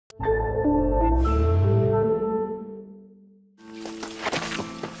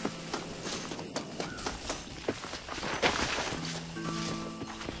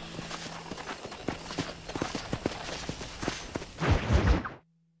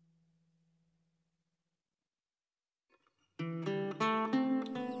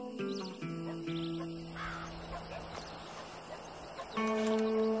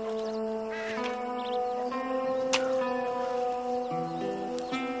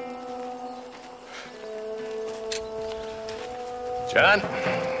John?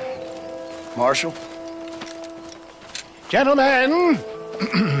 Marshal? Gentlemen!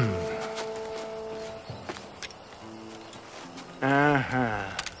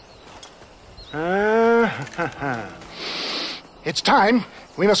 It's time.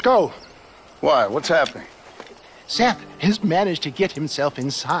 We must go. Why? What's happening? Seth has managed to get himself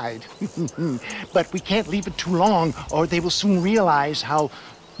inside. But we can't leave it too long, or they will soon realize how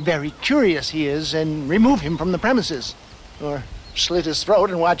very curious he is and remove him from the premises. Or slit his throat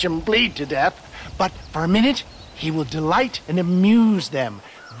and watch him bleed to death. But for a minute, he will delight and amuse them.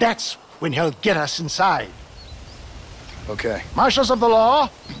 That's when he'll get us inside. Okay. Marshals of the law,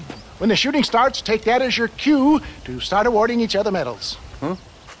 when the shooting starts, take that as your cue to start awarding each other medals. Huh?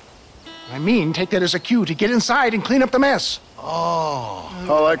 I mean, take that as a cue to get inside and clean up the mess. Oh.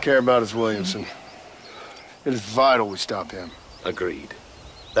 All I care about is Williamson. It is vital we stop him. Agreed.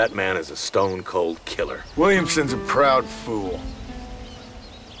 That man is a stone-cold killer. Williamson's a proud fool.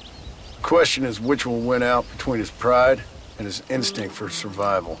 The question is which will win out between his pride and his instinct for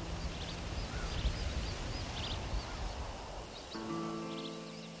survival.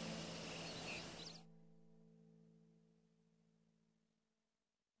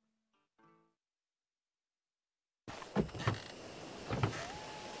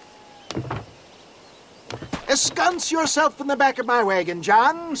 Ensconce yourself in the back of my wagon,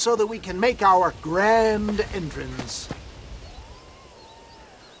 John, so that we can make our grand entrance.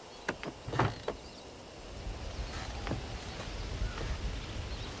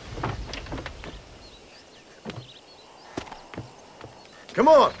 Come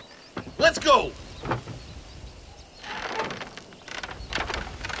on, let's go!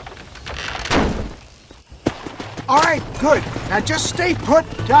 All right, good. Now just stay put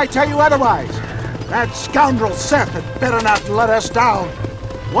till I tell you otherwise. That scoundrel Seth had better not let us down.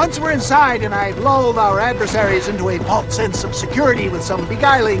 Once we're inside and I've lulled our adversaries into a false sense of security with some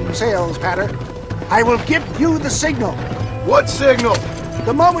beguiling sales patter, I will give you the signal. What signal?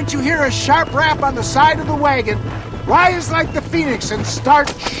 The moment you hear a sharp rap on the side of the wagon, rise like the phoenix and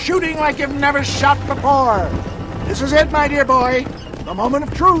start shooting like you've never shot before. This is it, my dear boy. The moment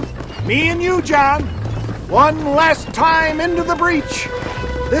of truth. Me and you, John. One last time into the breach.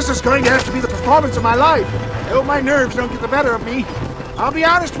 This is going to have to be the performance of my life. I hope my nerves don't get the better of me. I'll be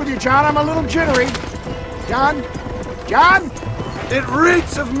honest with you, John, I'm a little jittery. John? John? It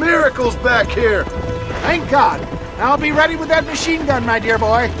reeks of miracles back here. Thank God. I'll be ready with that machine gun, my dear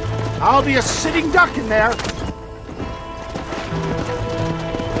boy. I'll be a sitting duck in there.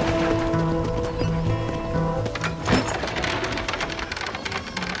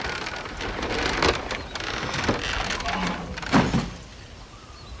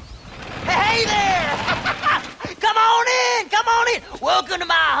 Welcome to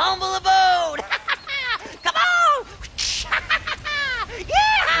my humble abode. Come on.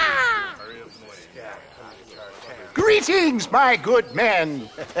 Yeah. Greetings, my good men.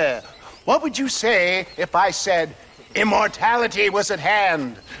 What would you say if I said immortality was at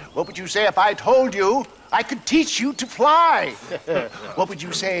hand? What would you say if I told you I could teach you to fly? What would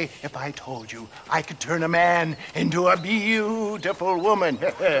you say if I told you I could turn a man into a beautiful woman?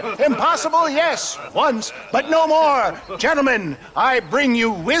 Impossible, yes, once, but no more. Gentlemen, I bring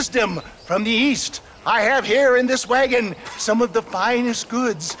you wisdom from the East. I have here in this wagon some of the finest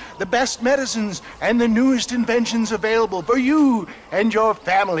goods, the best medicines, and the newest inventions available for you and your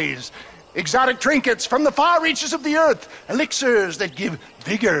families. Exotic trinkets from the far reaches of the earth, elixirs that give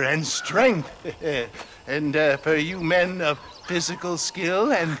vigor and strength. And for you men of physical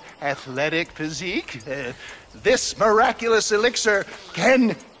skill and athletic physique, this miraculous elixir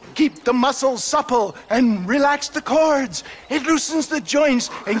can keep the muscles supple and relax the cords. It loosens the joints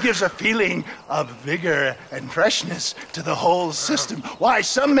and gives a feeling of vigor and freshness to the whole system. Why,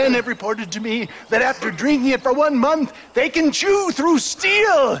 some men have reported to me that after drinking it for 1 month, they can chew through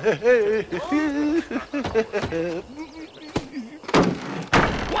steel.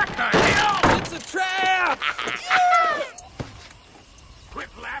 What the hell? It's a trap! Quit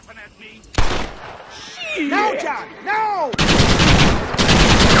laughing at me. Shit. No, John, no!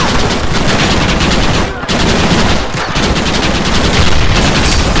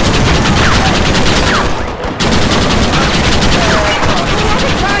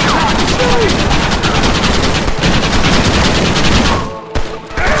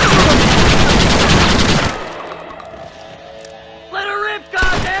 Let her rip,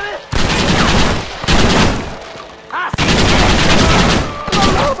 goddammit!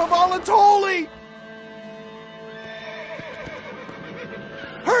 Love of all it's holy!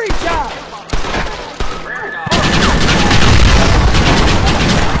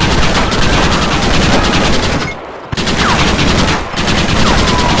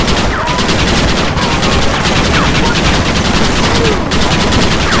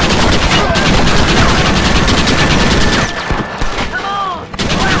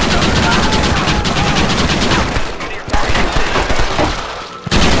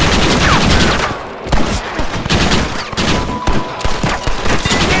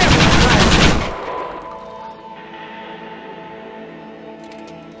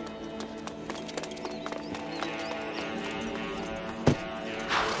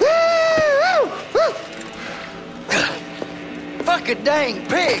 a dang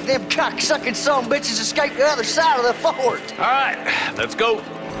pig. Them cocksucking son bitches escaped the other side of the fort. All right, let's go.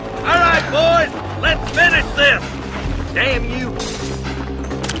 All right, boys, let's finish this. Damn you.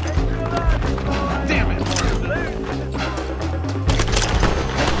 Damn it.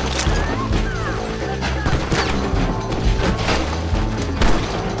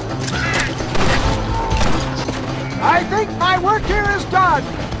 I think my work here is done.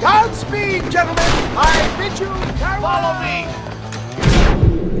 Godspeed, gentlemen. I bid you farewell. Follow me.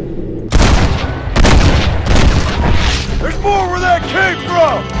 There's more where that came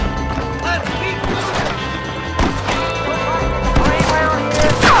from! Let's keep moving.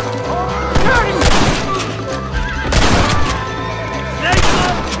 Snake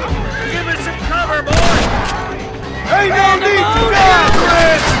up. Give us some cover, boys. Ain't no need to die,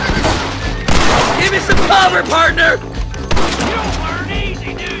 friends! Give me some cover, partner! You don't learn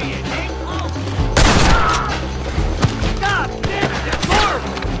easy, do you? Ain't close. God damn it, it's hard!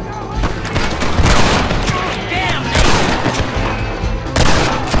 Damn,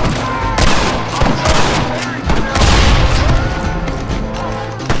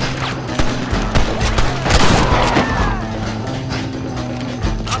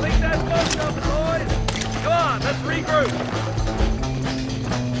 I think that's most of it, boys. Come on, let's regroup.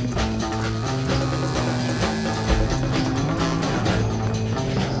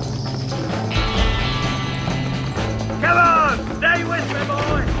 Come on! Stay with me,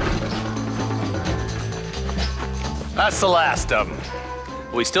 boy! That's the last of them.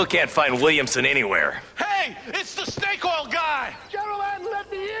 We still can't find Williamson anywhere. Hey, it's the snake oil guy! Gentlemen, let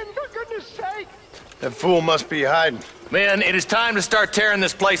me in, for goodness sake. That fool must be hiding. Men, it is time to start tearing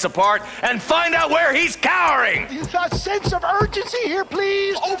this place apart and find out where he's cowering! A sense of urgency here,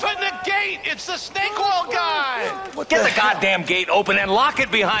 please. Open the gate! It's the snake oil guy! Get the goddamn gate open and lock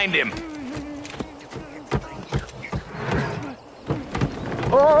it behind him!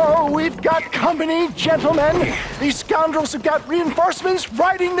 Oh, we've got company, gentlemen. These scoundrels have got reinforcements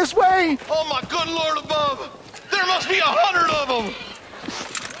riding this way. Oh my good lord above! There must be 100 of them!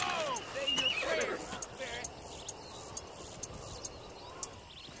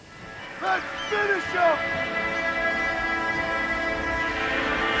 Let's finish him!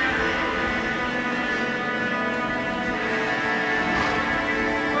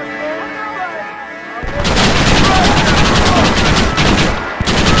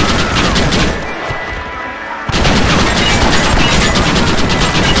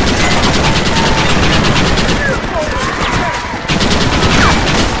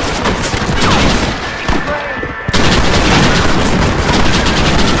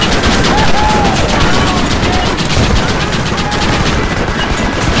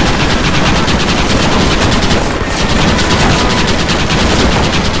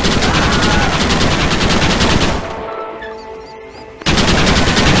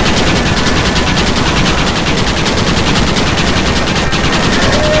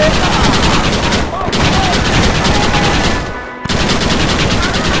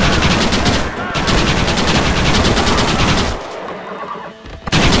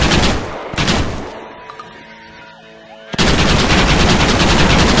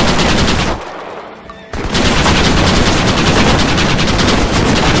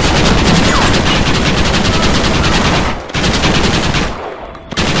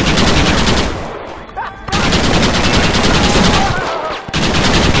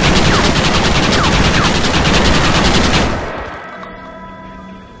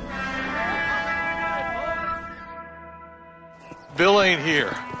 Bill ain't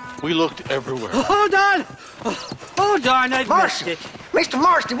here. We looked everywhere. Hold on! Oh, darn, I missed Mercer, it. Mr.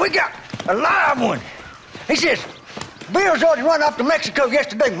 Marston, we got a live one. He says, Bill's already run off to Mexico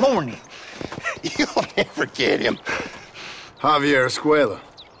yesterday morning. You'll never get him. Javier Escuela.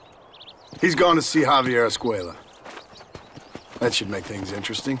 He's gone to see Javier Escuela. That should make things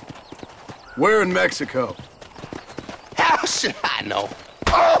interesting. Where in Mexico? How should I know?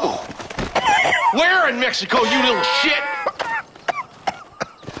 Oh! Where in Mexico, you little shit?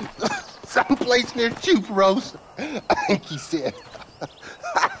 Someplace near Chuparosa, I think he said.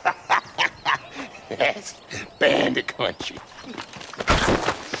 That's bandit country.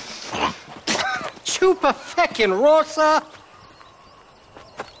 Chupa-feckin'-rosa?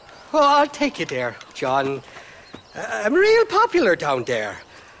 Well, I'll take you there, John. I'm real popular down there.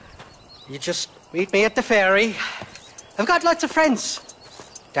 You just meet me at the ferry. I've got lots of friends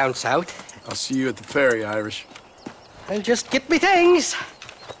down south. I'll see you at the ferry, Irish. And just get me things.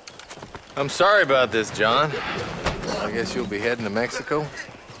 I'm sorry about this, John. I guess you'll be heading to Mexico?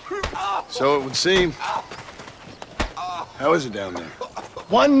 So it would seem. How is it down there?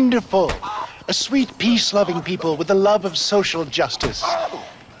 Wonderful. A sweet, peace-loving people with the love of social justice.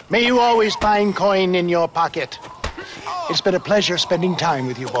 May you always find coin in your pocket. It's been a pleasure spending time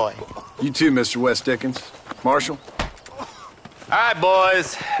with you, boy. You too, Mr. West Dickens. Marshal? All right,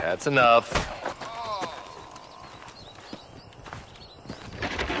 boys. That's enough.